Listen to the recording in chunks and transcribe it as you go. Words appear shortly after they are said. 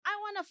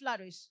to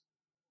flourish.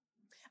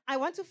 I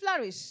want to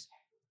flourish.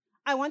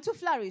 I want to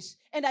flourish.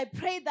 And I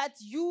pray that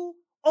you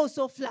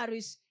also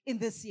flourish in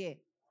this year.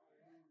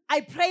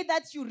 I pray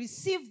that you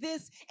receive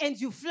this and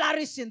you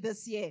flourish in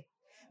this year.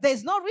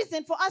 There's no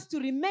reason for us to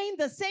remain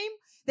the same.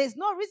 There's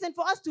no reason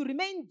for us to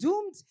remain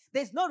doomed.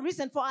 There's no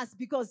reason for us,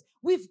 because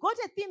we've got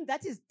a theme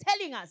that is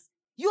telling us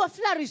you are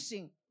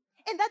flourishing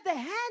and that the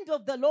hand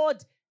of the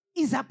Lord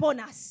is upon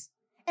us.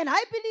 And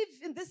I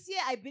believe in this year,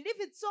 I believe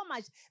it so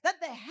much that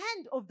the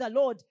hand of the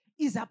Lord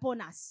is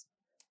upon us.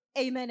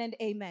 Amen and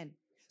amen.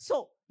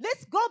 So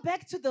let's go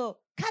back to the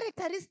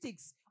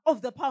characteristics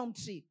of the palm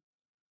tree.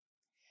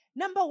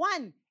 Number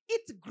one,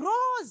 it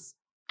grows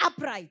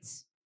upright.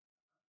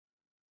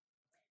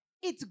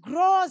 It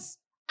grows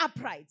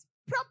upright.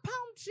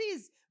 Palm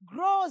trees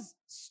grows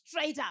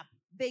straight up.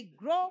 They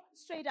grow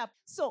straight up.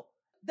 So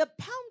the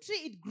palm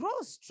tree, it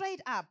grows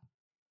straight up.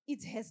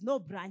 It has no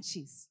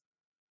branches.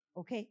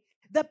 Okay?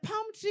 The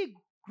palm tree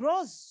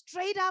grows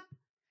straight up,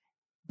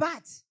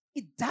 but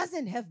it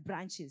doesn't have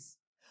branches.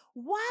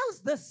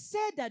 Whilst the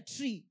cedar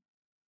tree,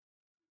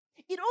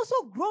 it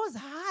also grows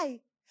high,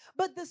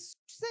 but the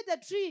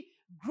cedar tree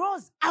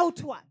grows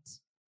outward.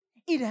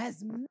 It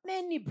has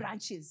many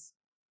branches.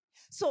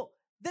 So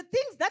the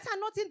things that are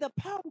not in the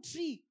palm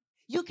tree,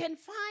 you can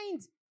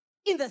find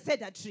in the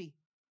cedar tree.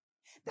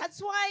 That's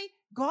why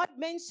God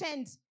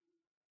mentioned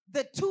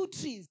the two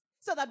trees,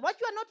 so that what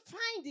you are not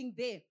finding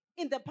there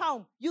in the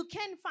palm, you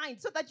can find,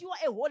 so that you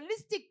are a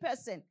holistic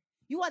person.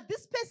 You are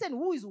this person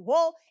who is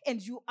whole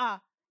and you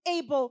are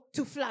able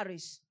to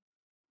flourish.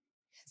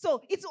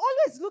 So it's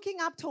always looking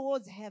up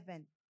towards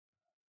heaven.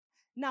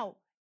 Now,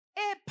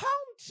 a palm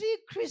tree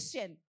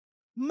Christian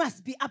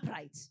must be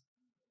upright.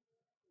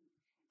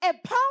 A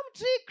palm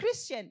tree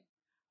Christian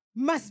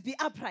must be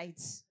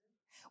upright.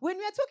 When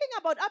we are talking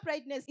about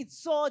uprightness,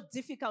 it's so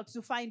difficult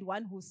to find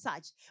one who's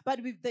such. But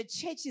if the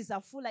churches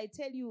are full, I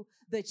tell you,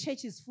 the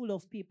church is full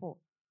of people.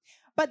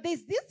 But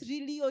there's this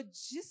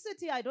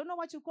religiosity, I don't know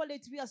what you call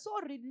it. We are so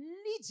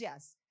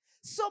religious,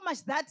 so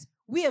much that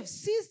we have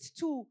ceased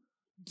to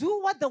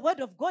do what the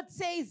word of God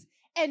says,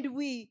 and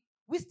we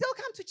still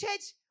come to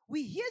church,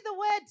 we hear the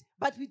word,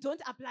 but we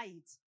don't apply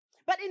it.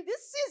 But in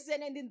this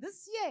season and in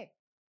this year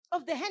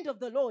of the hand of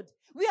the Lord,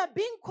 we are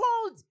being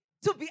called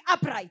to be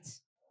upright.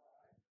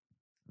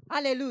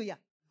 Hallelujah.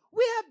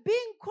 We are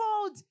being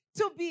called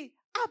to be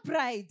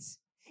upright.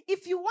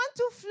 If you want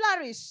to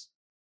flourish,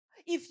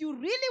 if you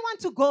really want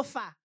to go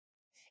far,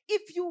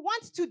 if you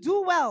want to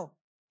do well,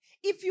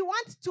 if you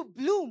want to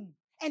bloom,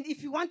 and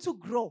if you want to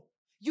grow,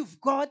 you've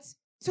got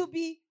to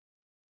be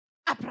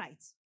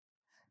upright.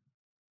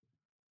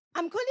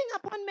 I'm calling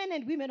upon men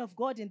and women of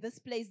God in this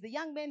place, the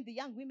young men, the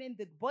young women,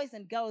 the boys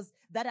and girls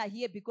that are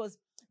here, because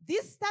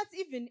this starts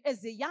even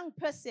as a young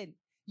person.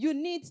 You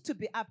need to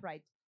be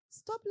upright.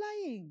 Stop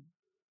lying.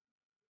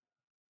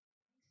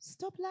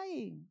 Stop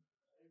lying.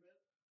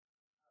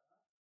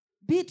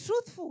 Be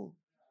truthful.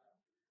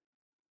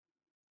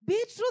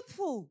 Be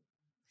truthful.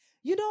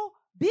 You know,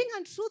 being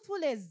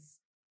untruthful has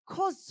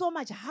caused so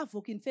much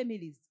havoc in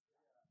families.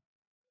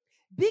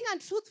 Being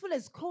untruthful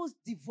has caused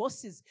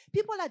divorces.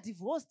 People are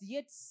divorced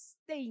yet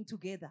staying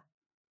together.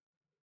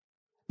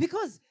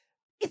 Because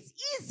it's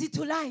easy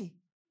to lie.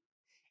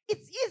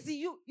 It's easy.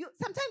 You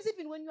sometimes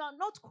even when you are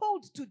not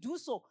called to do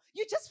so,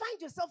 you just find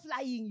yourself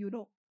lying, you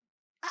know.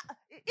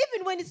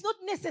 Even when it's not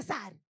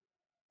necessary.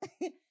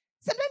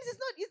 Sometimes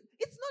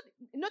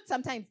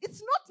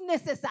it's not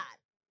necessary.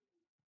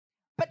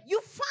 But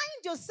you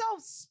find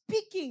yourself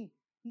speaking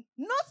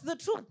not the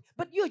truth,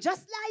 but you're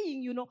just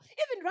lying, you know.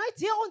 Even right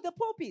here on the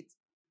pulpit.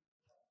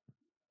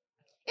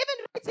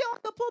 Even right here on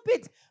the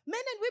pulpit, men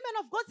and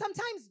women of God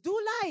sometimes do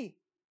lie.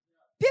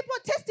 People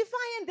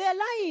testify and they're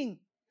lying.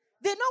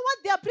 They know what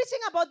they are preaching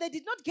about. They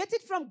did not get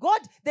it from God.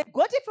 They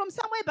got it from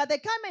somewhere, but they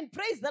come and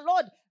praise the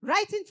Lord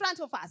right in front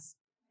of us.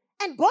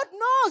 And God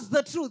knows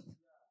the truth.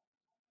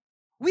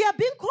 We are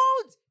being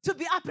called to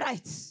be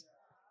upright.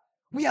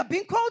 We are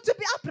being called to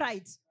be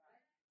upright.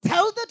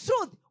 Tell the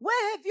truth.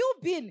 Where have you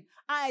been?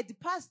 I had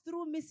passed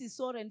through Mrs.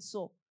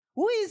 So-and-so.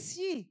 Who is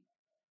she?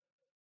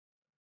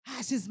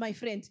 She's my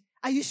friend.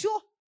 Are you sure?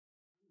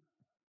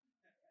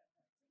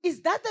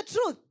 Is that the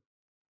truth?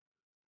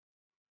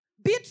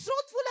 Be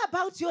truthful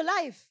about your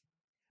life.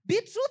 Be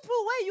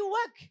truthful where you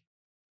work.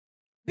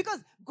 Because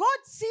God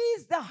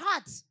sees the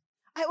heart.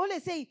 I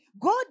always say,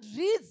 God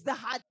reads the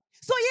heart.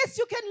 So yes,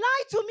 you can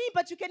lie to me,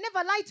 but you can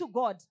never lie to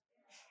God.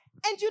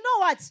 And you know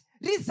what?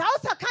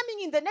 Results are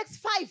coming in the next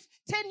 5,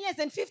 10 years,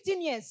 and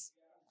 15 years.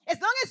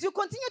 As long as you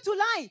continue to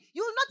lie,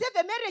 you will not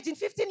have a marriage in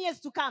 15 years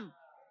to come.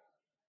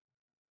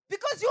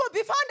 Because you will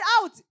be found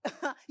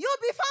out. You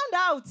will be found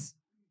out.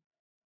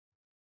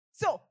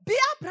 So be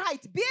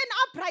upright. Be an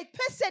upright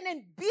person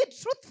and be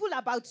truthful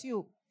about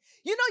you.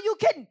 You know,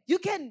 you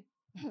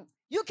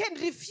can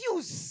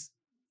refuse.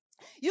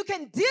 You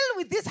can deal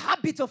with this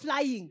habit of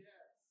lying.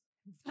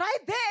 Right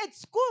there at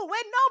school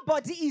where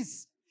nobody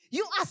is.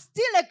 You are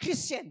still a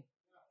Christian.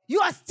 You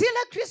are still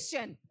a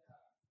Christian.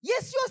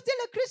 Yes, you are still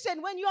a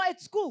Christian when you are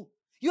at school.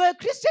 You are a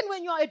Christian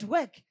when you are at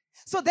work.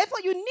 So therefore,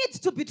 you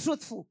need to be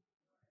truthful.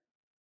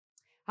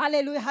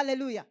 Hallelujah,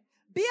 hallelujah.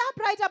 Be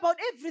upright about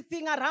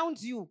everything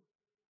around you.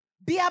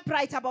 Be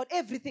upright about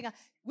everything.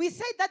 We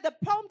say that the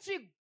palm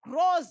tree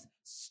grows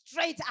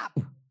straight up.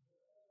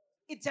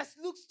 It just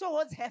looks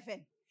towards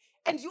heaven.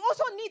 And you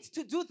also need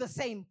to do the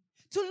same.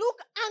 To look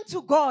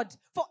unto God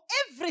for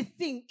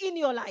everything in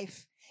your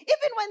life.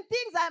 Even when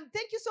things,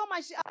 thank you so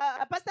much,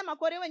 Pastor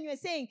Makore, when you were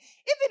saying,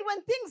 even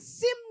when things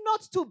seem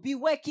not to be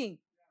working.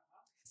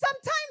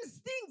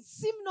 Sometimes things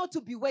seem not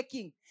to be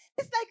working.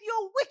 It's like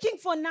you're working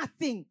for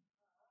nothing.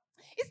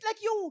 It's like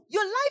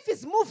your life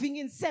is moving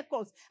in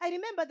circles. I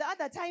remember the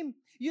other time,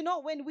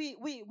 when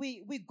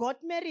we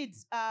got married.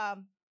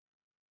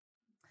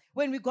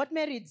 When we got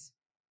married,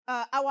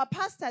 our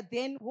pastor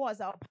then was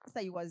our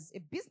pastor. He was a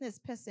business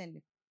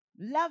person,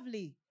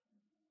 lovely.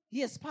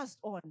 He has passed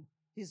on.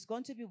 He's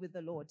going to be with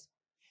the Lord.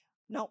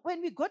 Now,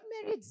 when we got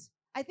married,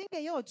 I think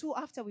a year or two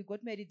after we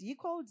got married, he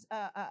called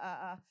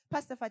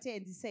Pastor Fate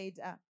and he said,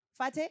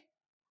 Fate,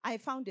 I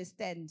found a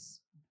stand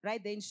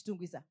right there in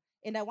Shtungwisa,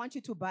 and I want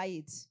you to buy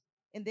it.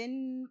 And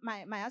then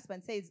my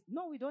husband says,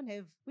 no, we don't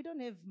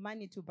have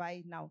money to buy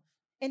it now.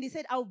 And he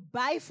said, I'll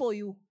buy for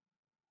you.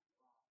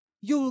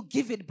 You will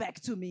give it back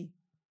to me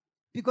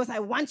because I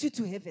want you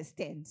to have a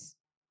stand.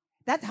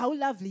 That's how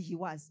lovely he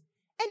was.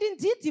 And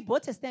indeed, he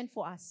bought a stand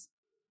for us.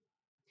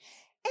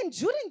 And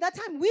during that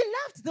time, we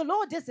loved the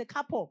Lord as a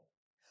couple.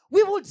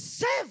 We would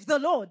serve the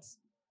Lord.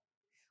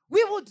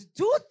 We would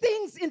do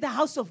things in the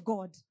house of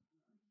God.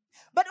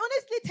 But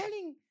honestly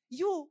telling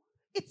you,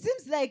 it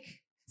seems like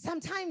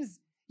sometimes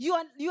you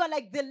are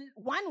like the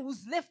one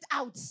who's left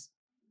out.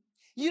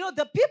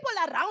 The people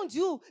around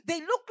you,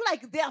 they look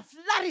like they are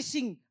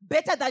flourishing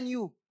better than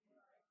you.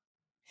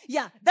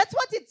 Yeah, that's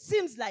what it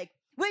seems like.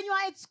 When you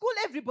are at school,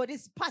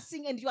 everybody's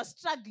passing and you are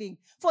struggling.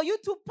 For you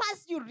to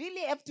pass, you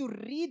really have to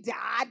read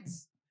hard.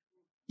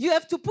 You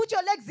have to put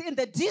your legs in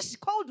the dish,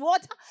 cold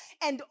water,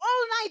 and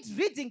all night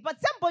reading. But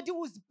somebody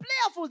who's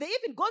playful, they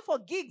even go for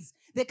gigs.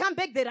 They come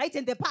back, they write,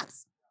 and they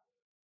pass.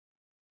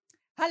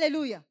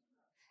 Hallelujah.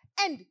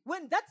 And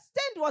when that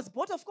stand was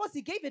bought, of course,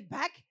 he gave it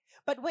back.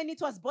 But when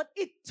it was bought,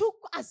 it took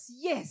us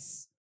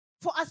years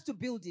for us to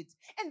build it.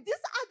 And this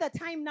other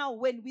time now,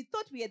 when we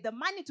thought we had the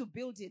money to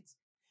build it,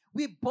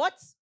 we bought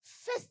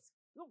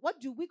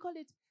what do we call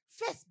it?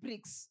 First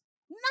bricks.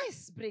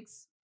 Nice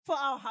bricks for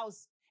our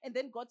house. And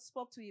then God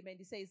spoke to him and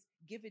he says,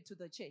 give it to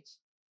the church.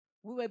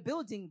 We were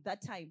building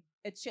that time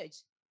a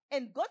church.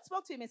 And God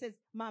spoke to him and says,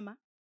 Mama,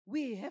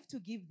 we have to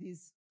give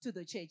this to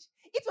the church.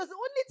 It was the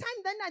only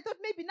time then I thought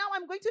maybe now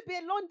I'm going to be a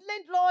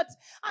landlord.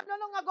 I'm no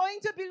longer going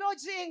to be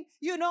lodging,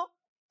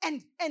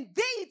 And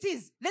there it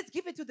is. Let's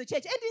give it to the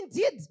church. And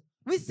indeed,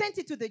 we sent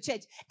it to the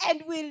church.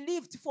 And we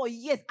lived for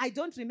years. I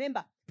don't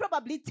remember.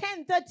 Probably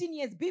 10, 13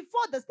 years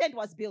before the stand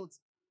was built.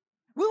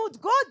 We would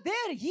go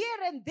there, here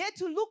and there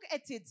to look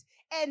at it.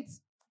 And,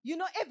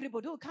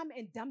 everybody will come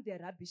and dump their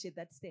rubbish at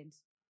that stand.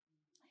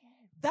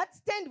 That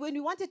stand, when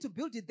we wanted to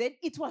build it then,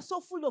 it was so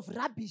full of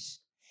rubbish.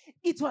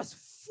 It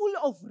was full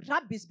of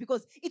rubbish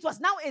because it was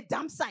now a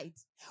dump site.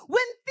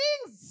 When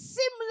things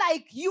seem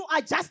like you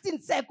are just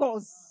in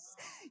circles,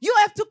 you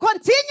have to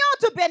continue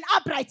to be an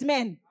upright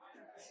man.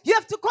 You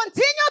have to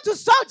continue to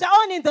soldier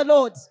on in the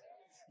Lord.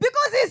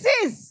 Because he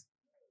says,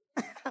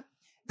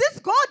 this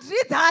God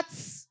reads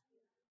hearts.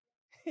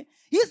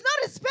 He's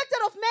not respected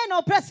of men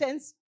or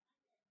persons.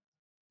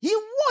 He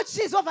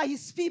watches over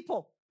his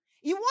people.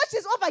 He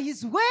watches over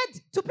his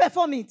word to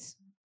perform it.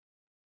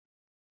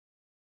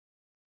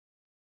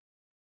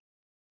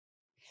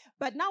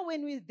 But now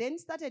when we then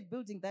started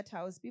building that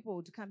house, people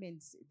would come and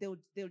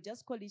they'll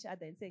just call each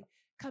other and say,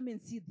 come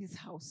and see this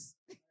house.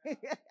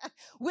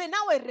 We're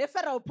now a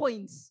referral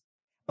point.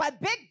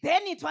 But back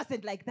then it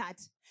wasn't like that.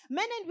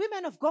 Men and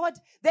women of God,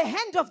 the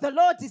hand of the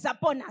Lord is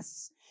upon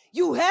us.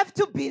 You have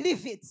to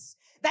believe it.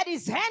 That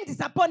his hand is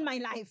upon my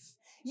life.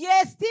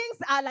 Yes, things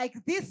are like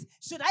this.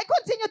 Should I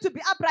continue to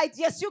be upright?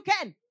 Yes, you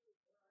can.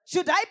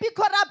 Should I be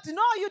corrupt?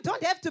 No, you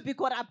don't have to be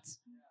corrupt.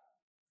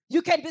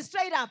 You can be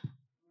straight up.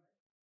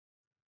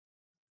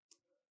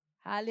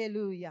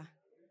 Hallelujah.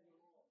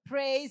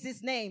 Praise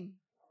his name.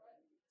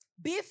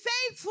 Be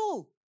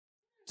faithful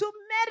to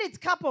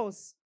married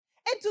couples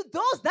and to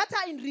those that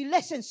are in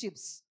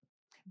relationships.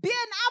 Be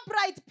an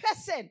upright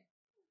person.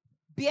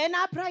 Be an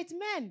upright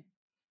man.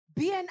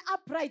 Be an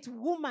upright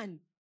woman.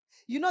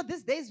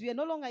 These days we are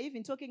no longer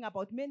even talking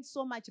about men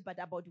so much,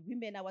 but about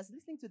women. I was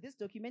listening to this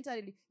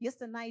documentary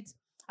yesterday night.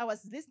 I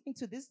was listening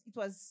to this.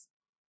 I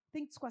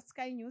think it was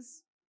Sky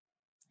News.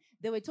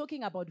 They were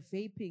talking about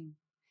vaping.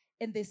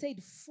 And they said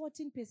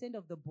 14%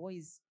 of the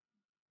boys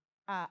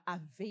are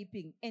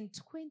vaping and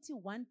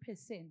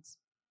 21%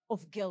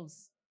 of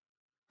girls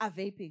are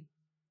vaping.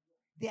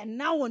 They are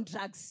now on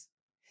drugs.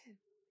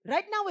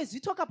 Right now, as we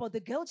talk about the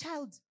girl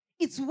child,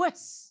 it's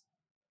worse.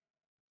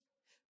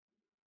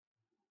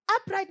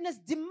 Uprightness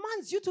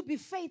demands you to be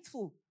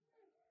faithful.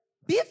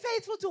 Be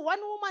faithful to one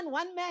woman,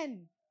 one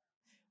man.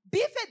 Be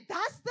faithful.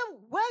 That's the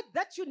word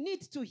that you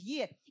need to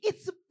hear.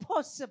 It's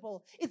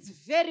possible. It's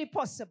very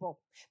possible.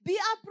 Be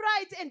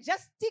upright and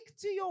just stick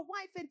to your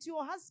wife and to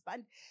your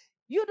husband.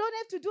 You don't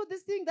have to do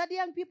this thing that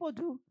young people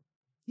do.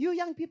 You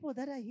young people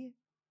that are here.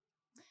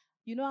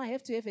 I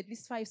have to have at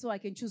least 5 so I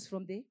can choose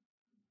from there.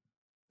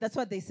 That's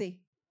what they say.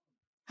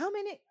 How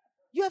many?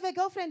 You have a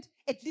girlfriend?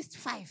 At least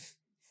 5.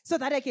 So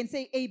that I can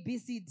say A, B,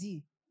 C,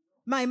 D.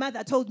 My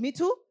mother told me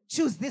to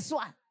choose this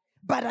one.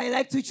 But I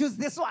like to choose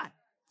this one.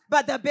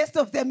 But the best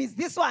of them is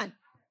this one.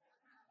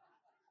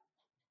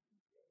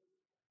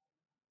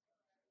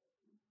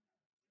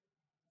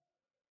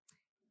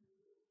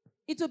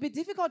 It will be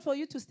difficult for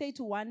you to stay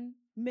to one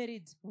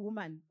married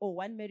woman or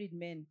one married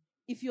man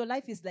if your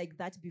life is like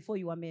that before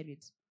you are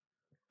married.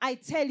 I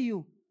tell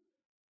you,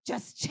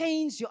 just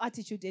change your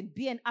attitude and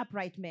be an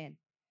upright man.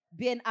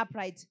 Be an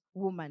upright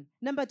woman.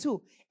 Number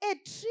 2, a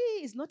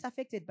tree is not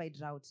affected by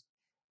drought.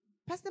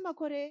 Pastor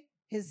Makore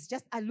has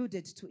just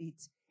alluded to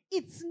it.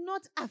 It's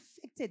not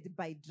affected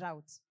by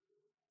drought.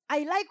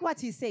 I like what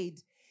he said.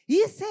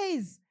 He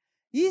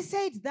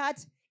said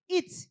that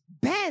it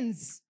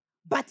bends,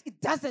 but it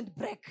doesn't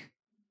break.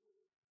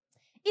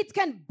 It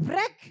can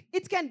break,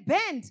 it can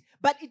bend,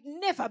 but it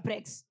never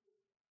breaks.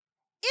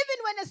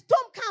 Even when a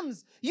storm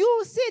comes,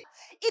 you see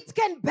it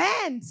can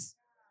bend,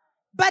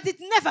 but it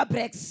never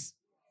breaks.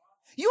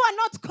 You are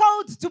not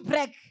called to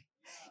break.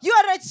 You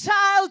are a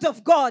child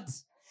of God.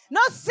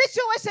 No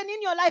situation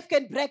in your life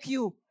can break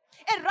you.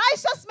 A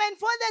righteous man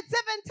fallen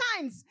 7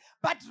 times,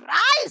 but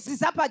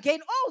rises up again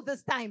all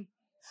this time.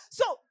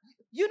 So,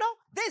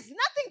 there's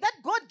nothing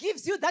that God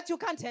gives you that you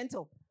can't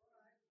handle.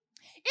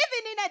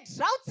 Even in a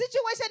drought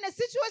situation, a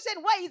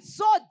situation where it's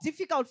so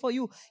difficult for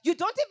you, you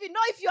don't even know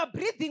if you are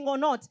breathing or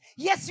not.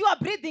 Yes, you are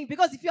breathing,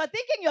 because if you are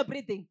thinking, you're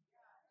breathing.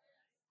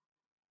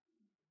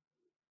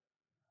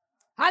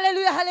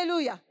 Hallelujah,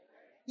 hallelujah.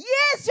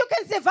 Yes, you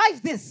can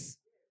survive this.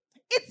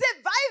 It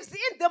survives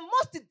in the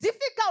most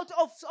difficult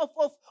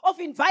of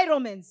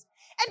environments.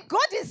 And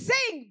God is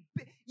saying,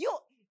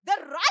 the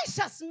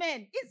righteous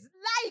man is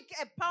like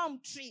a palm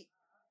tree.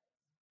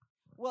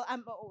 Well,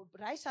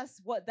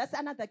 righteous, that's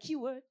another key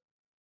word.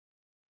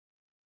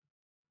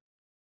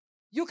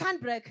 You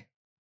can't break.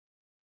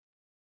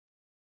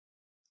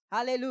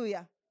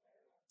 Hallelujah.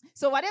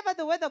 So whatever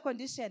the weather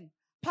condition,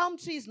 palm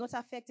tree is not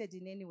affected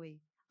in any way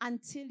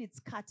until it's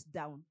cut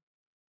down.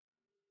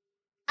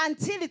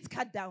 Until it's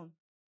cut down.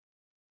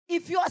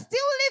 If you are still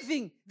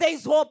living, there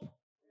is hope.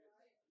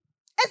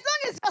 As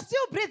long as you're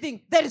still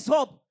breathing, there is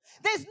hope.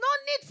 There's no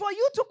need for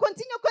you to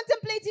continue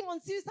contemplating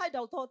on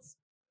suicidal thoughts.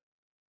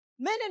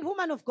 Men and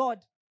women of God,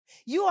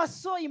 you are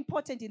so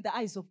important in the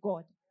eyes of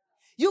God.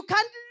 You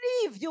can't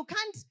live. You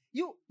can't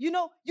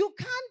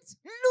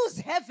lose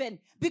heaven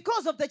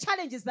because of the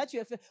challenges that you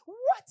have.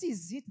 What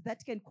is it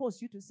that can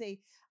cause you to say,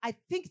 I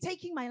think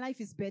taking my life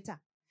is better?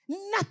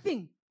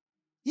 Nothing.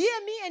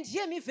 Hear me and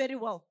hear me very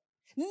well.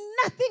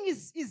 Nothing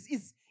is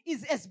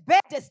as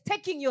bad as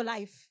taking your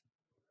life.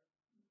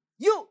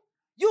 You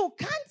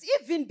can't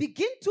even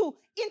begin to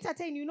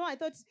entertain. I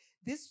thought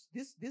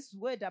this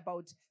word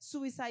about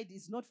suicide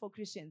is not for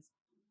Christians.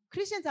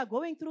 Christians are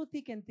going through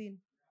thick and thin.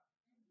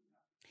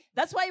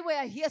 That's why we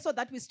are here, so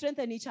that we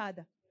strengthen each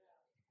other.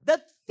 The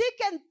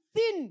thick and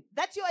thin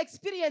that you're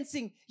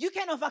experiencing, you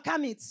can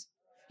overcome it.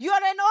 You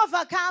are an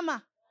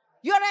overcomer.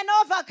 You are an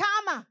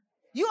overcomer.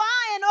 You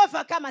are an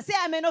overcomer. Say,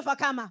 I'm an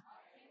overcomer.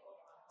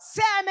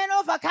 Say, I'm an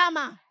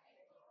overcomer.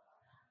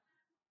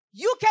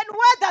 You can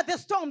weather the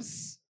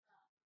storms.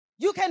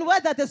 You can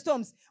weather the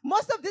storms.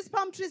 Most of these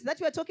palm trees that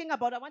we are talking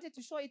about, I wanted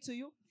to show it to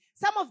you.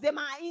 Some of them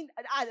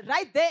are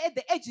right there at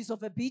the edges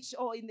of a beach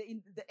or in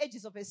the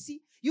edges of a sea.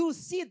 You will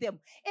see them.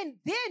 And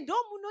then,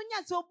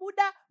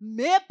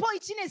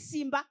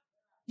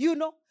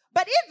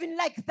 but even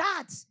like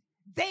that,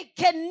 they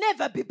can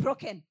never be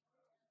broken.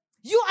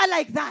 You are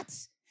like that.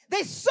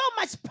 There's so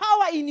much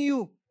power in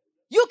you.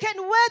 You can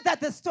weather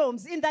the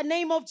storms in the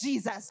name of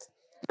Jesus.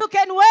 You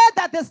can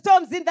weather the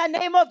storms in the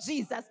name of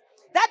Jesus.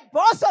 That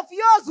boss of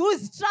yours who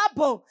is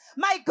trouble,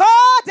 my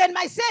God and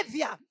my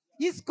Savior,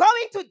 is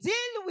going to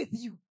deal with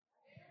you.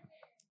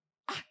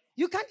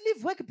 You can't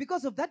leave work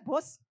because of that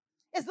boss.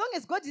 As long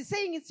as God is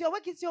saying it's your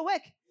work, it's your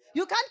work.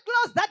 You can't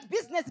close that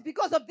business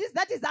because of this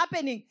that is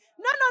happening.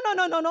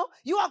 No.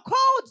 You are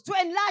called to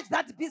enlarge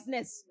that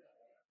business.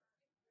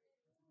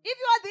 If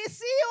you are the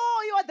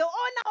CEO, you are the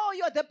owner, or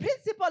you are the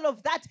principal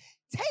of that,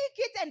 take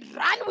it and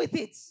run with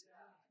it.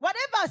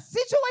 Whatever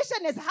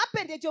situation has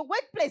happened at your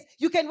workplace,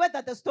 you can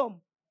weather the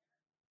storm.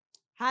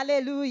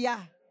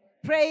 Hallelujah.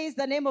 Praise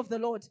the name of the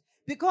Lord.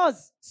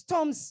 Because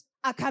storms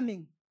are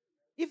coming.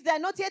 If they are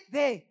not yet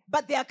there,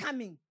 but they are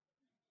coming.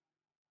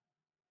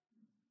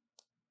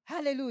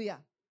 Hallelujah.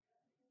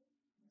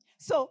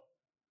 So,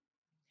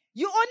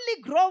 you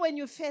only grow when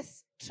you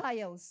face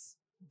trials.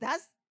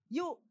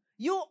 You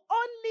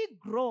only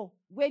grow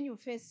when you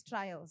face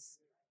trials.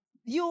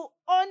 You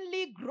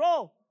only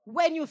grow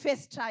when you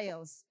face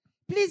trials.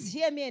 Please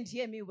hear me and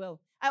hear me well.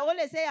 I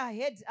always say, I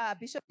heard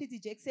Bishop T.T.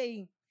 Jake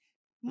saying,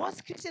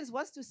 most Christians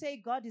want to say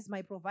God is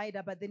my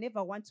provider, but they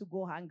never want to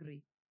go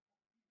hungry.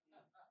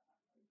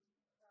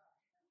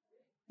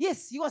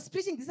 Yes, he was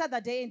preaching this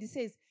other day and he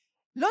says,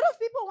 a lot of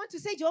people want to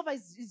say Jehovah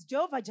is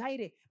Jehovah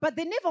Jireh, but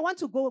they never want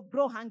to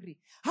grow hungry.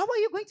 How are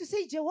you going to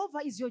say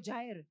Jehovah is your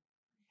Jireh?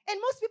 And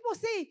most people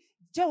say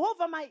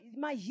Jehovah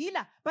my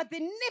healer, but they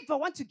never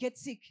want to get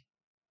sick.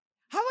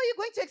 How are you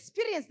going to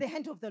experience the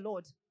hand of the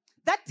Lord?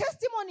 That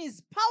testimony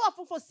is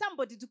powerful for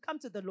somebody to come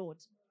to the Lord.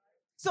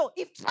 So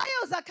if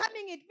trials are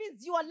coming, it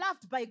means you are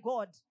loved by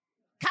God.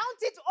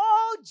 Count it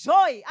all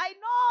joy. I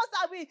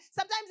know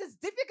sometimes it's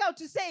difficult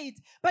to say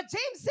it, but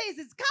James says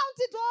it's count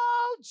it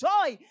all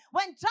joy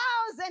when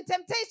trials and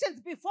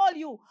temptations befall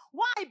you.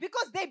 Why?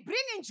 Because they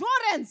bring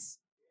endurance.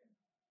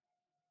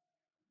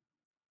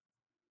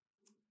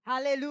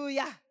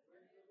 Hallelujah.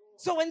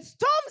 So when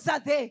storms are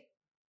there,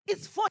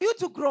 it's for you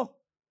to grow.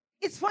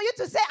 It's for you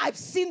to say, I've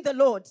seen the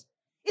Lord.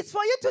 It's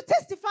for you to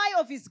testify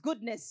of his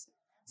goodness.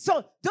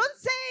 So don't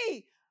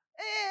say,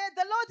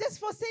 the Lord has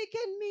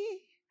forsaken me.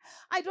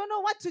 I don't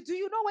know what to do.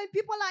 You know, when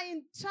people are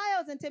in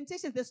trials and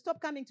temptations, they stop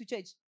coming to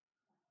church.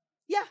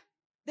 Yeah,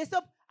 they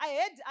stop.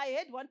 I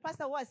heard one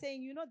pastor who was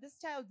saying, you know, this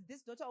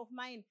daughter of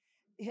mine,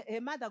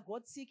 her mother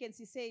got sick, and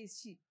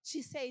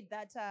she said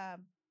that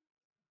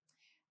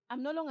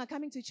I'm no longer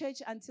coming to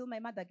church until my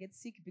mother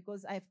gets sick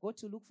because I've got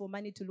to look for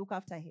money to look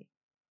after her.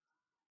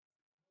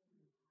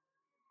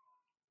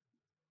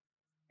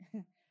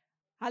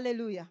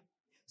 Hallelujah.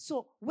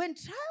 So when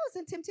trials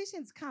and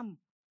temptations come,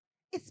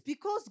 it's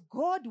because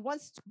God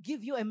wants to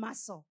give you a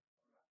muscle.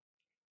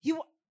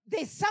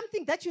 There's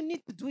something that you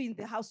need to do in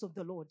the house of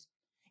the Lord.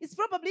 It's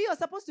probably you're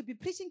supposed to be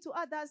preaching to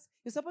others.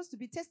 You're supposed to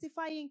be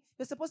testifying.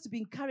 You're supposed to be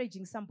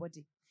encouraging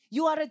somebody.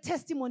 You are a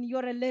testimony.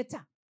 You're a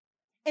letter.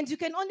 And you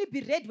can only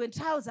be read when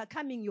trials are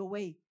coming your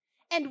way.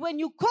 And when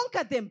you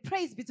conquer them,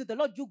 praise be to the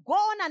Lord, you go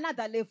on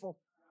another level.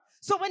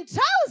 So when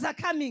trials are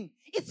coming,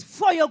 it's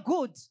for your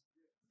good.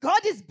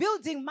 God is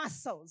building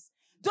muscles.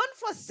 Don't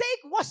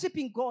forsake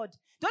worshiping God.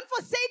 Don't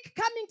forsake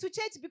coming to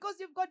church because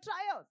you've got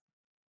trials.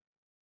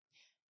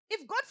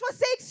 If God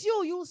forsakes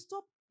you, you will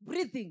stop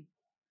breathing.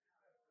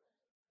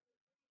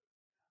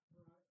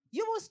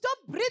 You will stop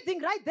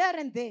breathing right there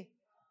and there.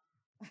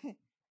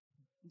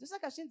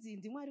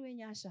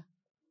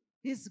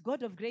 He's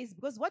God of grace.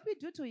 Because what we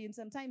do to him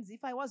sometimes,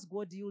 if I was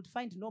God, you would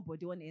find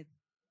nobody on earth.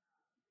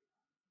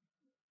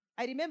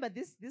 I remember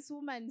this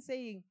woman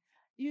saying,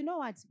 you know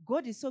what?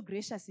 God is so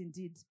gracious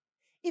indeed.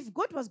 If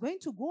God was going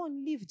to go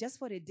on leave just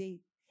for a day,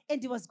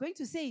 and he was going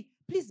to say,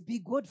 please be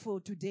God for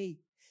today,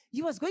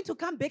 he was going to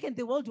come back and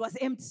the world was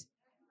empty.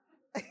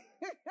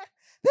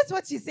 That's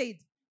what she said.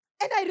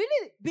 And I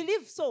really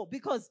believe so,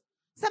 because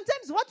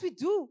sometimes what we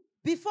do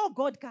before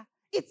God,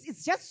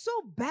 it's just so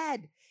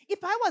bad. If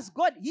I was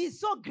God, he is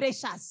so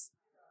gracious.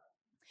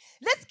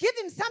 Let's give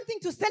him something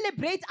to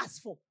celebrate us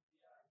for.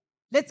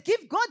 Let's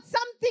give God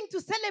something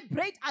to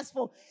celebrate us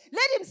for.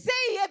 Let him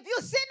say, have you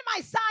seen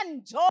my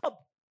son, Job?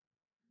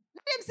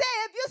 Let him say,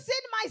 have you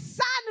seen my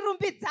son,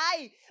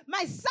 Rumbi?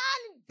 My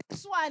son,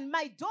 this one.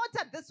 My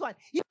daughter, this one.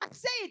 You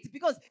must say it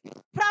because he's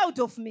proud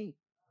of me.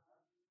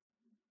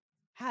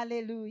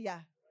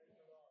 Hallelujah.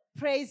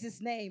 Praise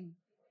his name.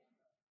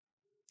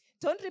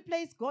 Don't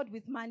replace God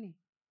with money.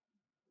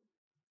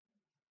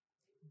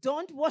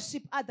 Don't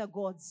worship other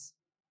gods.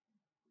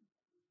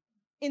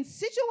 In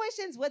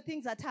situations where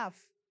things are tough,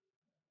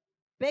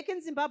 back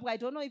in Zimbabwe, I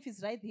don't know if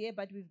it's right here,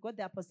 but we've got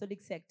the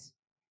apostolic sect.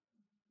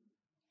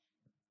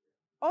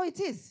 Oh, it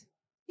is?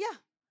 Yeah.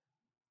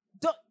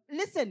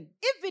 Listen,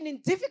 even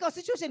in difficult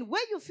situations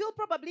where you feel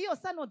probably your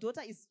son or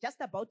daughter is just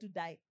about to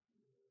die,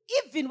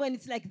 even when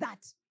it's like that,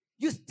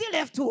 you still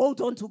have to hold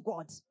on to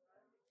God.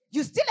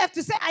 You still have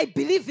to say, I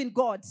believe in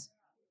God.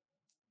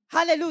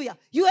 Hallelujah.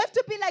 You have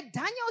to be like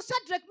Daniel,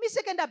 Shadrach,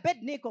 Meshach, and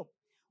Abednego,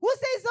 who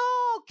says,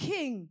 oh,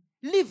 King,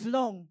 live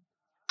long.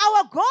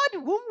 Our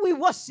God whom we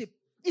worship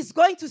is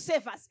going to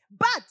save us.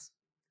 But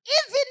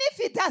even if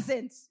he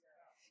doesn't,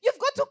 you've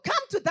got to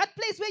come to that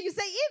place where you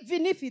say,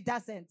 even if he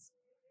doesn't.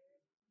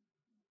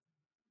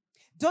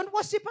 Don't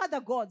worship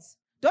other gods.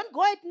 Don't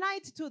go at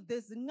night to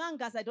these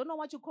ngangas. I don't know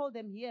what you call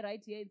them here,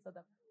 right here in South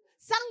Africa.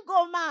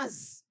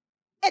 Sangomas.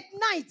 At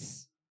night.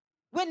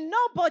 When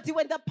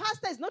the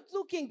pastor is not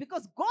looking,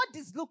 because God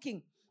is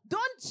looking.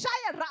 Don't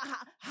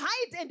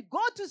hide and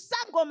go to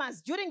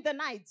sangomas during the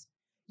night.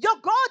 Your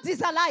God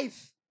is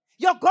alive.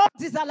 Your God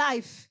is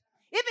alive.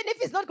 Even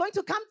if he's not going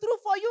to come through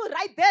for you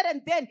right there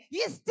and then, he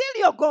is still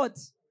your God.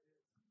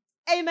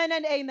 Amen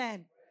and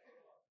amen.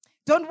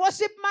 Don't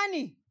worship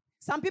money.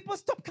 Some people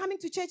stop coming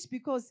to church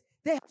because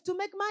they have to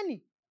make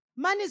money.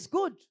 Money is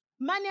good.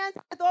 Money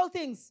answers all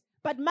things.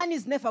 But money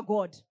is never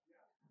God.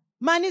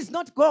 Money is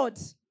not God.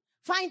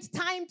 Find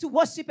time to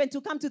worship and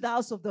to come to the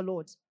house of the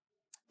Lord.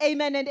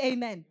 Amen and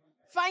amen.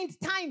 Find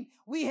time.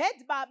 We had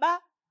Baba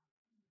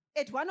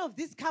at one of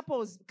these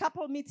couples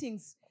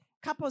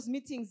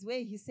meetings where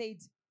he said,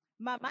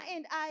 Mama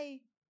and I,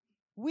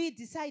 we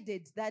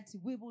decided that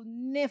we will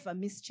never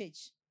miss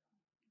church.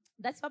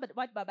 That's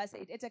what Baba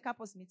said at a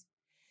couples meeting.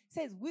 He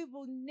says, we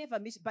will never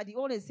miss, but he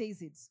always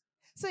says it.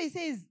 So he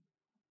says,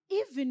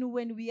 even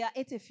when we are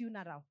at a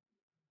funeral,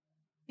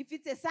 If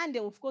it's a Sunday,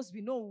 of course,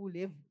 we know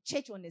we'll have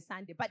church on a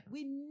Sunday, but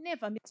we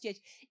never miss church.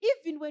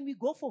 Even when we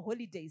go for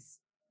holidays,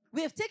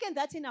 we have taken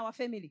that in our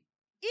family.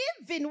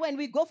 Even when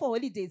we go for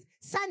holidays,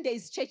 Sunday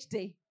is church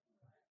day.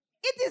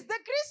 It is the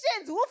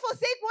Christians who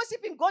forsake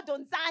worshiping God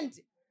on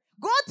Sunday.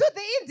 Go to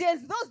the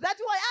Indians, those that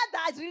who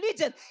are other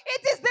religions.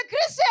 It is the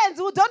Christians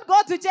who don't go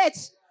to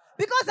church.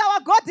 Because our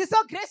God is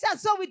so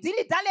gracious, so we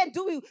dilly-dally and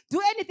do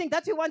anything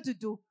that we want to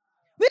do.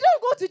 We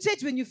don't go to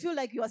church when you feel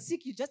like you are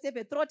sick, you just have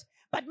a throat.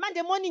 But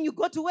Monday morning you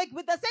go to work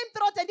with the same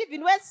throat and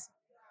even worse.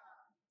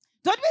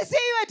 Don't we see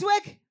you at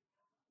work?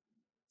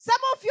 Some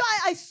of you,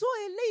 I saw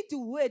a lady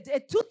who had a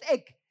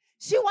toothache.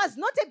 She was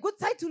not a good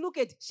sight to look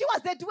at. She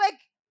was at work.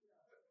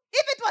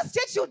 If it was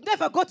church, she would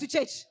never go to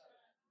church.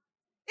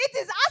 It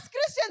is us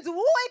Christians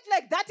who act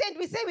like that and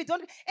we say we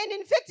don't. And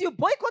in fact, you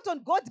boycott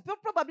on God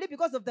probably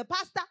because of the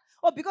pastor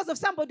or because of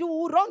somebody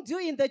who wronged you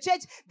in the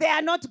church. They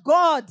are not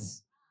God.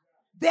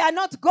 They are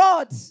not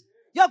God.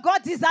 Your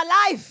God is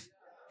alive.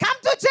 Come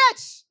to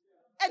church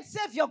and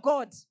serve your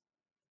God.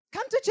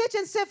 Come to church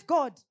and serve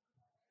God.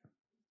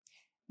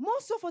 More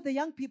so for the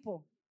young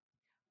people.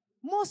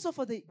 More so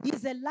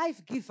He's a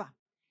life giver.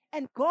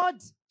 And God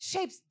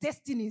shapes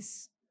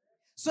destinies.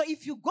 So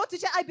if you go to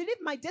church, I believe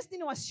my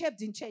destiny was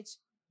shaped in church.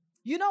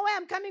 You know where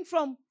I'm coming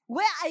from?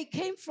 Where I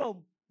came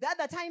from. The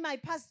other time I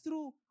passed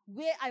through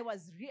where I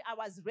was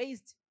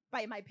raised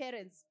by my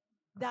parents.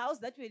 The house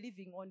that we're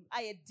living on.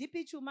 I had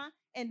DP Chuma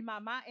and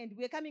Mama, and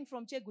we're coming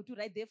from Chegutu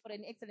right there for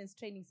an excellence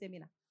training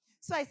seminar.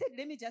 So I said,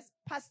 let me just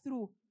pass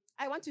through.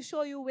 I want to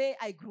show you where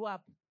I grew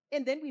up.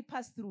 And then we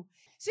passed through.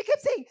 She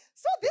kept saying,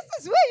 so this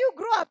is where you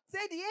grew up? I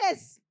said,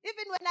 yes.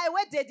 Even when I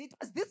wedded, it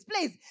was this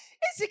place.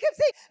 And she kept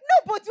saying,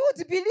 nobody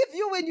would believe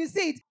you when you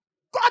say it.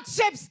 God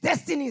shapes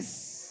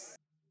destinies.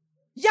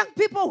 Young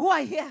people who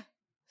are here,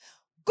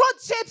 God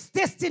shapes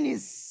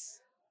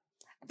destinies.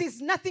 There's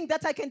nothing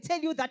that I can tell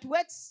you that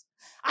works.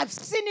 I've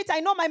seen it. I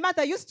know my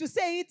mother used to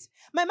say it.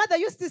 My mother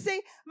used to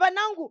say,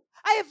 Vanangu,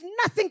 I have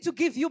nothing to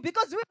give you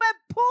because we were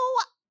poor.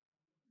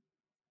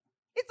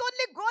 It's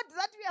only God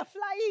that we are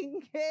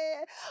flying.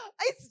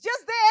 It's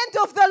just the end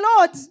of the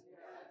Lord.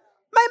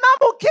 My mom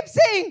will keep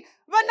saying,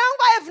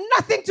 Vanangu, I have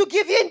nothing to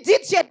give you.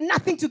 Indeed, she had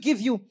nothing to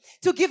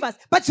give us.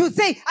 But she would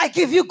say, I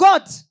give you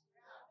God.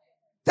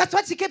 That's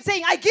what she kept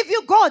saying. I give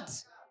you God.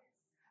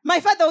 My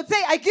father would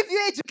say, I give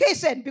you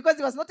education, because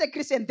he was not a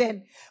Christian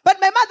then. But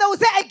my mother would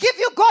say, I give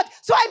you God.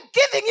 So I'm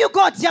giving you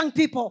God, young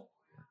people.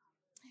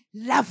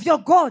 Love your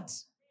God.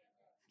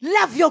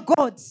 Love your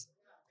God.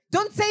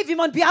 Don't save him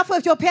on behalf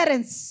of your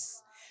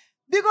parents.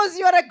 Because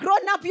you're a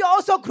grown-up, you're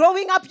also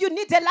growing up. You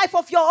need a life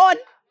of your own.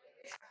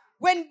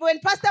 When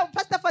Pastor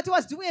Fati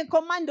was doing a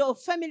commando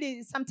of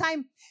family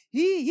sometime,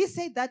 he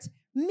said that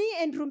me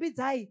and Rumbi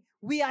Zai,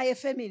 we are a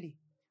family.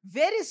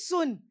 Very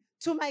soon,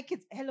 to my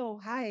kids, hello,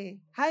 hi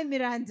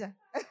Miranda.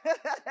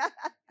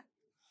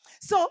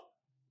 So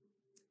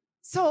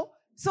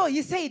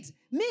he said,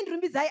 me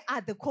and Rumbi Zai are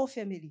the core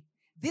family.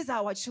 These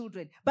are our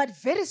children. But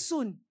very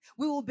soon,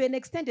 we will be an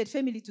extended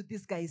family to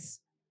these guys.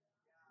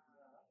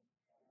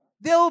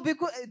 They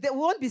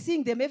won't be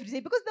seeing them every day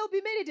because they'll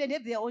be married and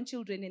have their own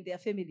children and their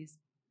families.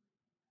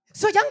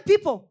 So young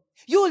people,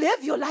 you will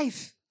have your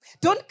life.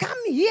 Don't come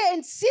here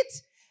and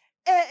sit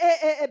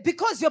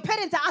because your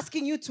parents are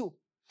asking you to.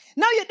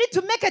 Now you need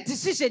to make a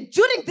decision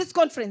during this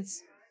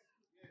conference.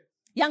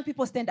 Young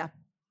people, stand up.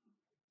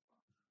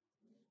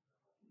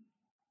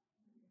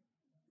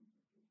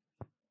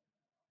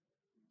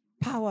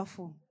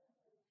 Powerful.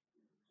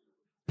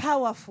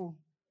 Powerful.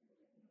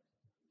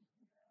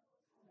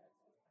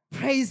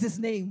 Praise his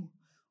name.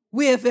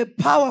 We have a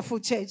powerful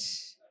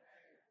church.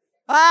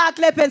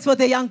 Clap hands for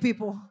the young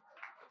people.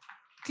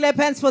 Clap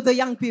hands for the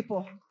young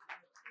people.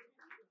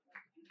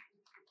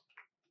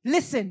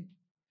 Listen,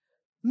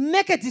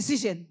 make a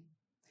decision.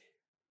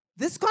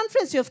 This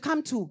conference you have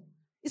come to,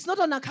 it's not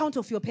on account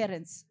of your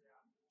parents.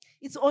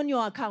 It's on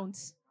your account.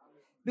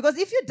 Because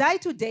if you die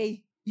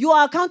today, you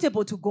are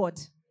accountable to God.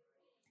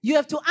 You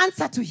have to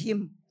answer to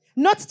him,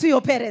 not to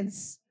your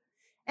parents.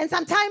 And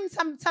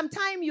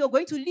sometime you're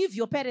going to leave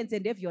your parents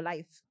and have your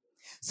life.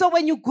 So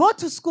when you go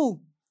to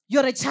school,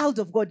 you're a child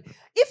of God.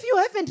 If you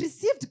haven't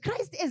received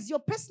Christ as your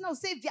personal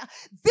Savior,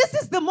 this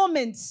is the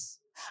moment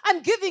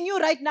I'm giving you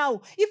right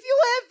now. If you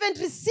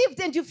haven't received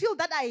and you feel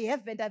that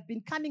I've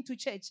been coming to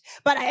church,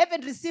 but I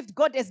haven't received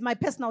God as my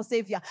personal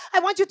Savior, I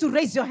want you to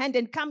raise your hand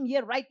and come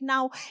here right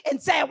now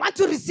and say, I want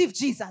to receive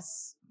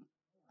Jesus.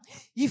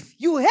 If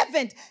you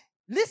haven't,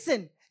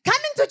 listen,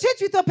 coming to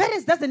church with your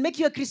parents doesn't make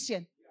you a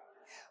Christian.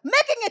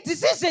 Making a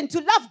decision to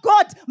love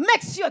God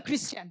makes you a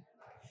Christian.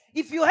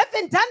 If you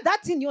haven't done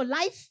that in your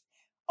life,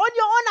 on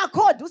your own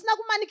accord,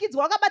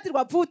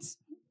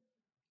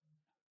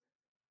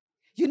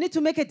 you need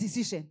to make a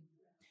decision.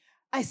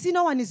 I see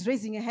no one is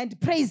raising a hand.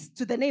 Praise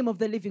to the name of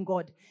the living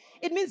God.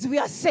 It means we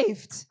are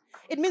saved.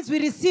 It means we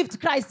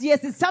received Christ.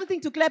 Yes, it's something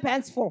to clap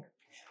hands for.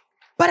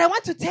 But I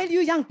want to tell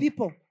you, young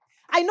people,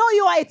 I know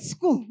you are at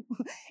school,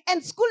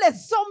 and school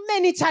has so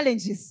many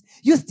challenges.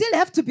 You still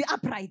have to be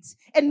upright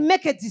and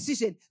make a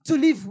decision to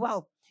live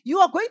well. You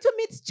are going to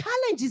meet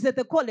challenges at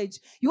the college.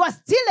 You are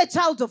still a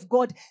child of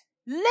God.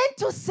 Learn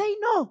to say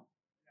no.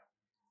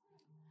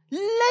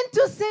 Learn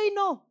to say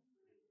no.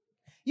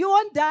 You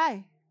won't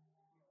die.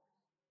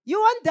 You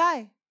won't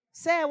die.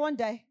 Say, I won't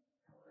die.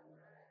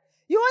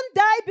 You won't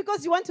die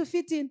because you want to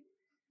fit in.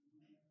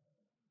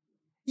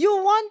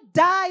 You won't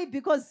die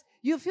because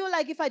you feel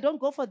like if I don't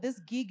go for this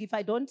gig, if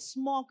I don't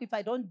smoke, if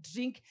I don't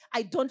drink,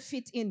 I don't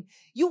fit in.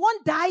 You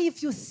won't die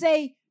if you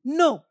say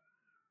no.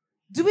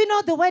 Do we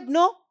know the word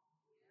no?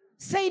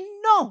 Say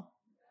no.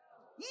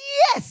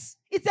 Yes.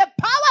 It's a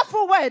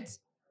powerful word.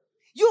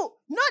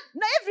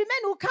 Not every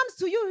man who comes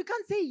to you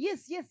can't say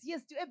yes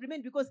to every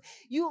man because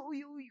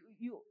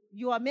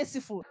you are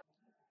merciful.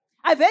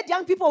 I've heard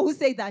young people who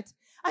say that.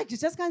 I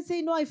just can't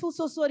say no. I feel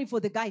so sorry for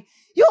the guy.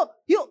 You're going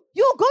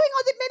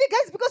out with many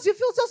guys because you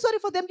feel so sorry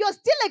for them. You're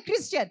still a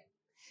Christian.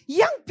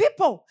 Young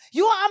people,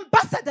 you are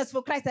ambassadors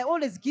for Christ. I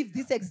always give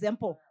this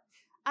example.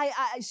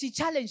 She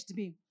challenged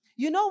me.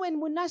 You know when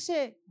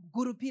Munashe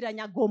Gurupira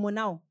Nyagomo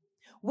now,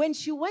 when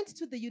she went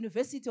to the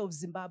University of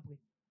Zimbabwe,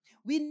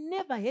 we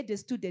never had a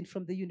student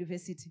from the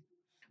university.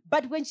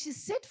 But when she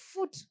set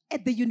foot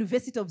at the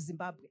University of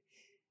Zimbabwe,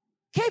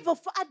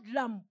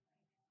 KFFA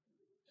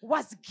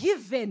was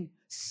given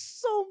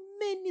so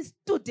many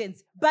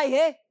students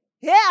by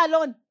her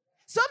alone.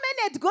 So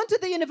many had gone to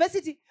the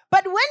university.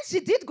 But when she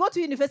did go to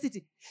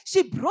university,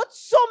 she brought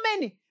so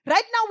many.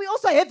 Right now, we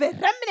also have a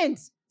remnant.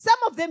 Some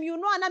of them,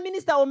 Anna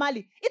Minister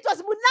Omali. It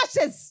was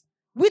Munashe's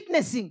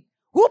witnessing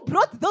who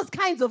brought those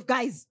kinds of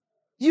guys.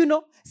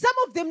 Some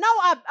of them now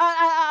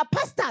are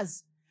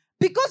pastors.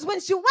 Because when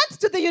she went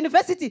to the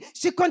university,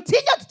 she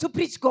continued to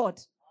preach God.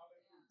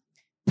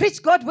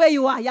 Preach God where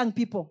you are, young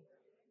people.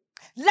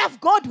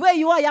 Love God where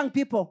you are, young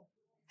people.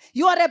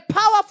 You are a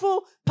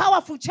powerful,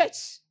 powerful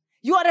church.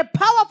 You are a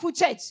powerful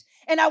church.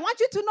 And I want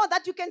you to know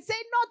that you can say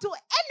no to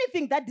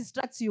anything that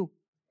distracts you.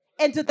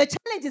 And to the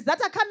challenges that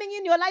are coming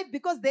in your life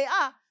because they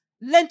are,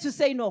 learn to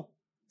say no.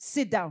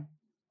 Sit down.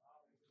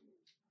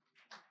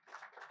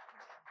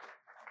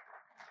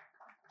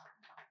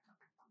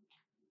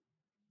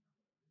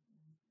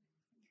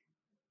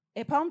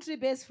 A palm tree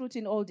bears fruit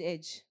in old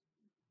age.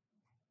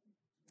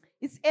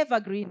 It's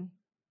evergreen.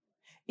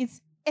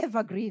 It's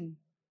evergreen.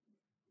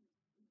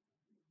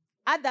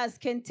 Others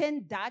can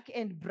turn dark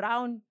and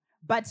brown,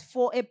 but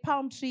for a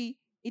palm tree,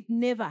 it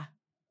never.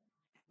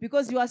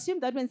 Because you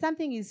assume that when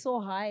something is so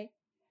high,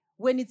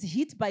 when it's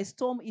hit by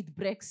storm, it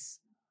breaks.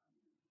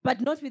 But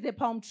not with a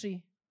palm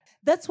tree.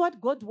 That's what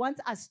God wants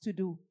us to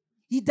do.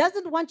 He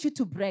doesn't want you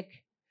to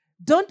break.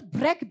 Don't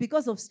break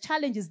because of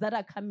challenges that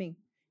are coming.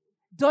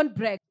 Don't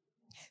break.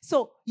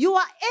 So you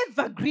are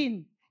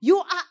evergreen. You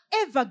are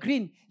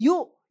evergreen.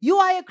 You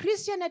are a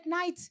Christian at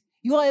night.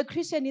 You are a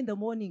Christian in the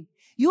morning.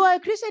 You are a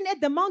Christian at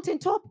the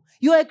mountaintop.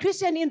 You are a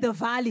Christian in the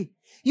valley.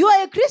 You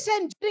are a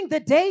Christian during the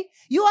day.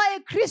 You are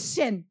a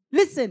Christian.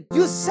 Listen,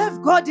 you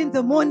serve God in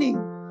the morning.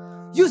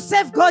 You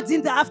serve God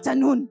in the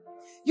afternoon.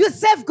 You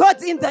serve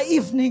God in the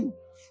evening.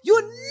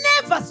 You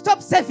never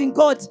stop serving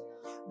God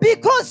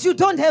because you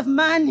don't have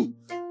money.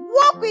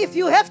 Walk if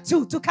you have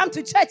to come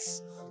to church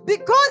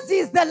because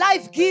He's the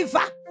life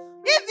giver.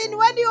 Even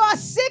when you are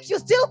sick, you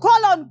still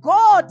call on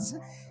God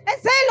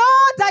and say,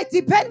 Lord, I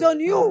depend on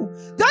you.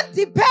 Don't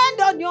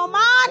depend on your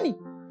money.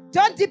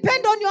 Don't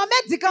depend on your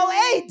medical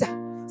aid.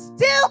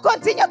 Still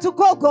continue to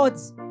call God.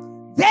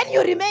 Then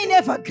you remain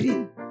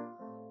evergreen.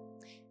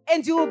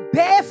 And you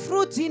bear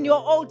fruit in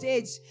your old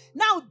age.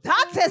 Now,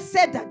 that's a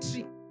cedar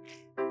tree.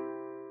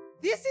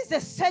 This is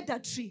a cedar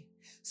tree.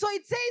 So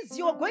it says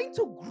you're going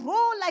to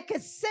grow like a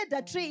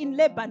cedar tree in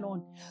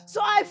Lebanon.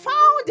 So I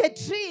found a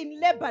tree in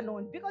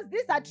Lebanon because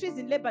these are trees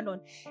in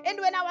Lebanon. And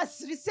when I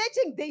was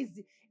researching, there is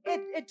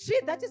a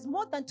tree that is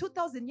more than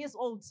 2,000 years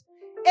old.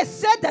 A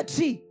cedar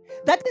tree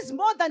that is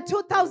more than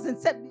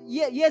 2,000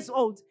 years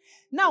old.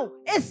 Now,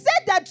 a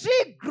cedar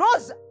tree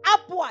grows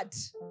upward,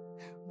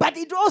 but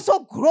it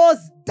also grows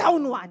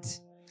downward.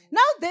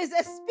 Now, there's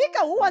a speaker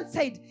who once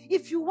said,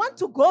 if you want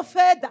to go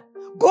further,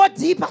 go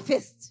deeper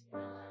first.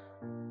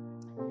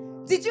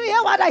 Did you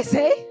hear what I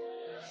say?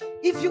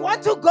 If you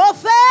want to go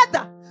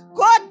further,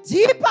 go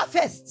deeper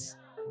first.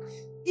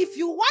 If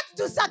you want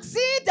to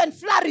succeed and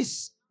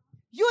flourish,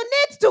 you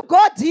need to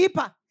go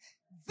deeper.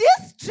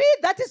 This tree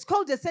that is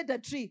called a cedar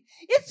tree,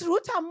 its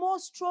roots are more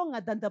stronger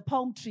than the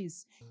palm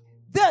trees.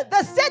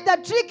 The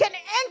cedar tree can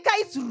anchor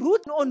its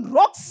root on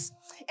rocks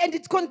and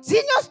it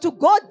continues to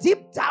go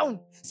deep down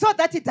so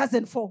that it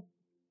doesn't fall.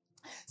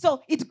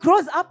 So it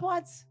grows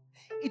upwards.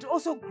 It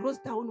also grows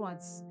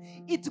downwards.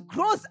 It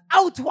grows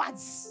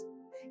outwards.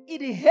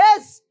 It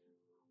has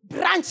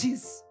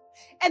branches.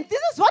 And this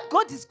is what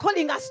God is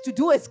calling us to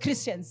do as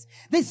Christians.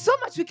 There's so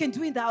much we can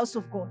do in the house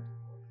of God.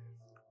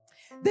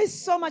 There's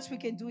so much we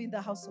can do in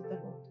the house of the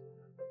Lord.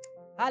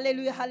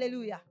 Hallelujah,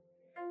 hallelujah.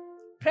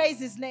 Praise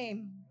His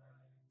name.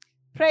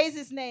 Praise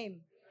His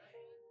name.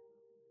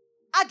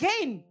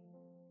 Again,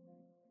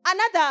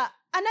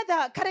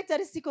 another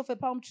characteristic of a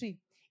palm tree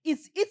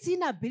is its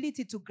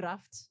inability to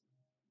graft.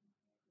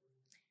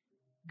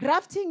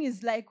 Grafting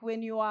is like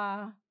when you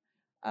are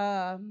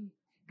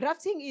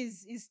Grafting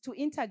is to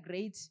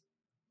integrate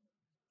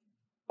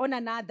on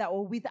another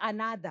or with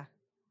another.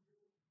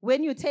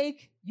 When you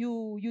take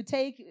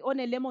on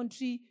a lemon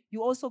tree,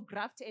 you also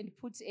graft and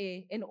put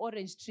an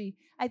orange tree.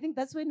 I think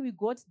that's when we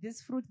got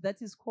this fruit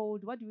that is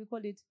called, what do we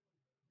call it?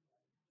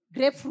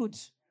 Grapefruit.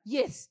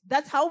 Yes,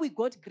 that's how we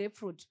got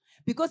grapefruit,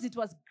 because it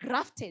was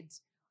grafted.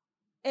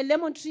 A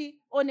lemon tree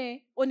on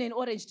an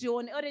orange tree, or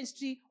an orange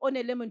tree on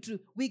a lemon tree.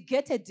 We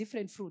get a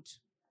different fruit.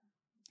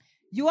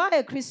 You are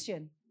a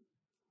Christian.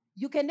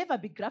 You can never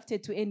be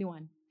grafted to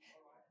anyone.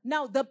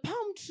 Now, the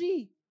palm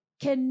tree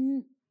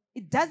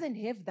it doesn't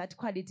have that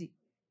quality.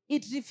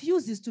 It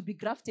refuses to be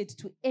grafted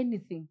to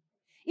anything.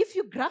 If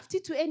you graft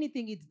it to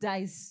anything, it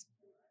dies.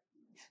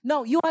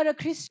 Now, you are a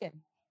Christian.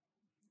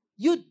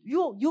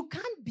 You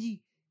can't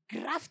be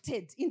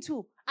grafted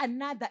into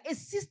a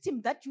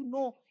system that you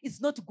know is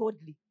not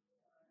godly.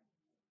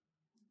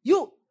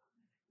 You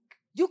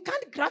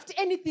can't graft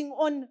anything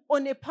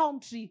on a palm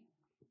tree.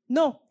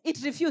 No,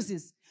 it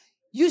refuses.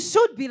 You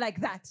should be like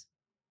that.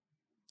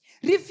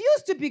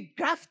 Refuse to be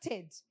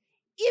grafted,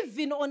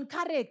 even on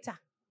character.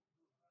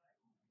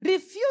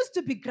 Refuse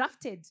to be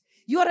grafted.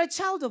 You are a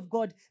child of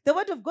God. The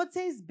word of God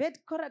says bad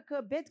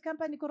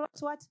company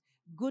corrupts what?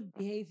 Good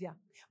behavior.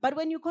 But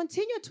when you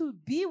continue to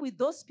be with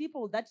those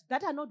people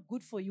that are not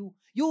good for you,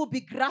 you will be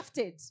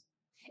grafted.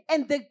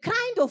 And the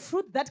kind of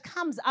fruit that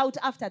comes out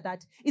after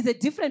that is a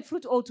different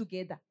fruit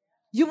altogether.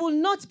 You will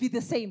not be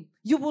the same.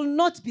 You will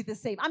not be the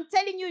same. I'm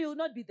telling you, you will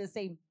not be the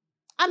same.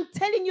 I'm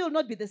telling you, will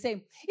not be the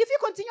same. If you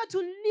continue to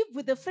live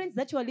with the friends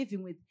that you are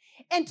living with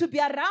and to be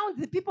around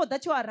the people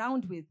that you are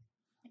around with,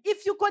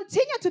 if you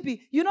continue to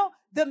be,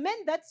 the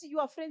men that you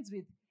are friends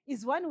with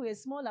is one who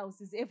has small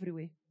houses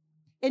everywhere,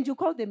 and you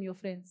call them your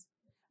friends.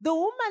 The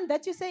woman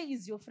that you say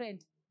is your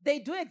friend, they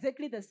do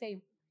exactly the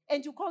same,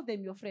 and you call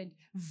them your friend.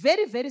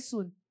 Very, very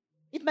soon.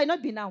 It might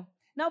not be now.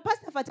 Now,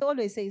 Pastor Fate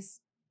always says,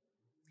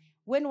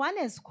 when one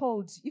has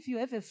cold, if you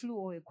have a flu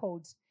or a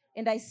cold,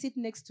 and I sit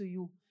next to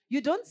you, you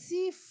don't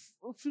see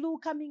flu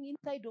coming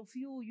inside of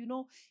you,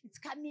 it's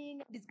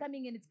coming,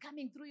 and it's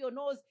coming through your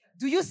nose.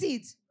 Do you see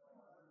it?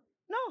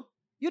 No.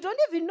 You don't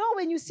even know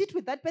when you sit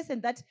with that person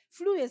that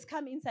flu has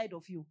come inside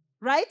of you,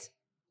 right?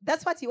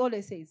 That's what he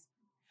always says.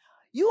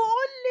 You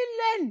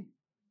only learn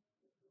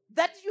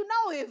that you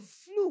now have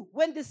flu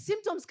when the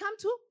symptoms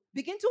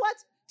begin to what?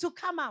 To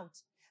come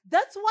out.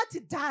 That's what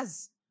it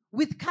does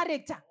with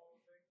character.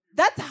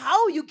 That's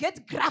how you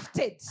get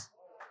grafted.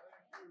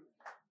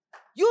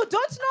 You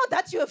don't know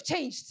that you have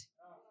changed.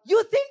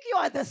 You think you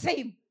are the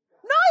same.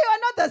 No, you are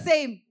not the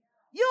same.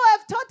 You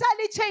have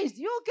totally changed.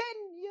 You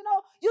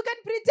can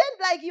pretend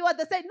like you are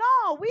the same.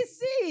 No, we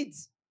see it.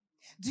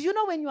 Do you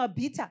know when you are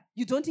bitter,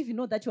 you don't even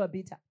know that you are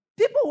bitter?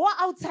 People who are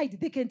outside,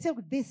 they can tell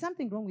there's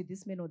something wrong with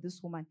this man or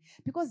this woman.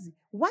 Because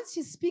once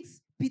she speaks,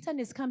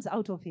 bitterness comes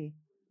out of her.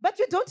 But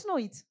you don't know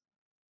it.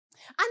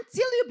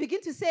 Until you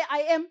begin to say, I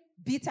am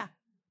bitter.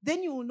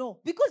 Then you will know.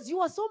 Because you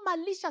are so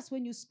malicious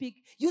when you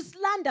speak. You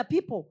slander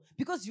people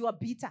because you are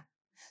bitter.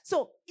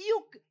 So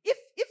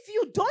if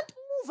you don't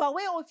move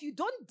away, or if you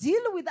don't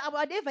deal with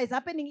whatever is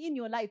happening in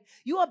your life,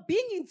 you are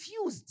being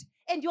infused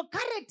and your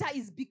character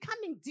is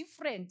becoming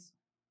different.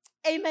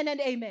 Amen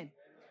and amen.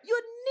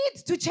 You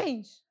need to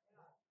change.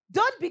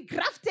 Don't be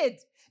grafted.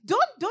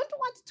 Don't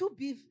want to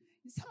be.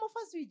 Some of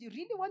us, we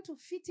really want to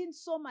fit in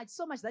so much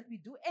that we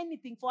do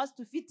anything for us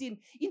to fit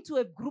into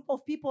a group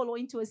of people or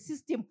into a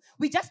system.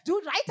 We just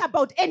do right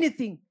about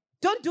anything.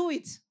 Don't do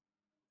it.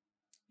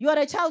 You are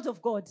a child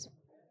of God.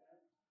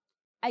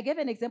 I gave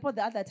an example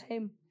the other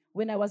time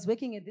when I was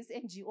working at this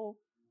NGO.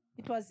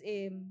 It was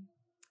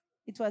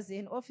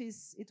an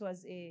office. It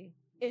was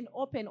an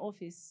open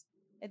office.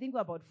 I think we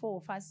were about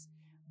 4 of us.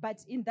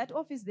 But in that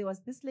office, there was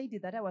this lady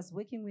that I was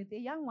working with, a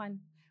young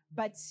one.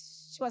 But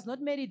she was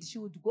not married. She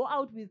would go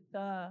out with,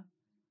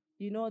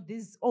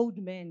 these old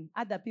men,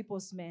 other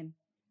people's men.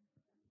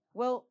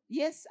 Well,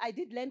 yes, I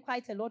did learn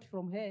quite a lot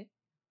from her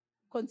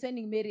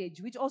concerning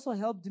marriage, which also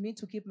helped me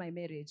to keep my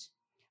marriage.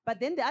 But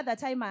then the other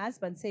time, my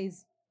husband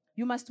says,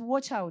 you must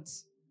watch out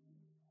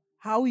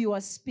how you are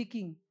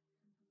speaking,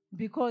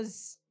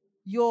 because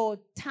your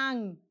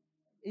tongue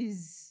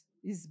is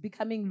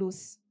becoming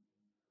loose.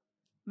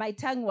 My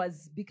tongue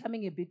was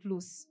becoming a bit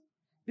loose.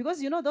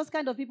 Because, those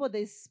kind of people,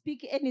 they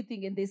speak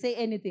anything and they say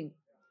anything.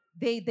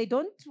 They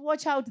don't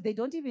watch out. They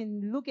don't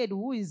even look at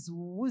who's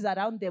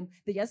around them.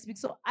 They just speak.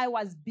 So I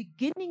was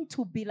beginning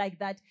to be like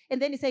that.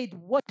 And then he said,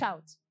 watch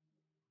out.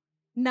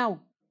 Now,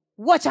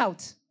 watch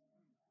out.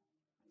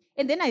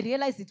 And then I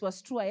realized it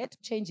was true. I had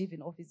to change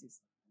even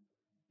offices.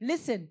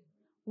 Listen,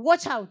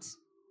 watch out.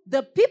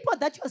 The people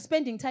that you're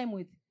spending time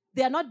with,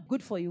 they are not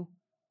good for you.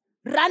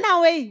 Run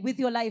away with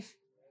your life.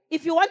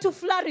 If you want to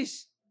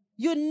flourish,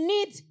 you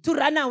need to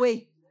run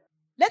away.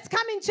 Let's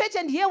come in church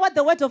and hear what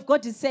the word of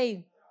God is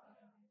saying.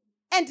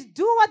 And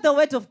do what the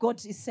word of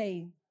God is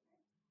saying.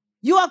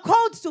 You are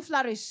called to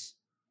flourish.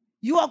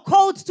 You are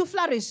called to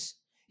flourish.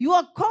 You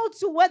are called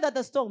to weather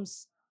the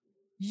storms.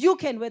 You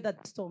can weather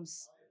the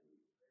storms.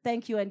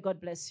 Thank you and God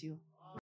bless you.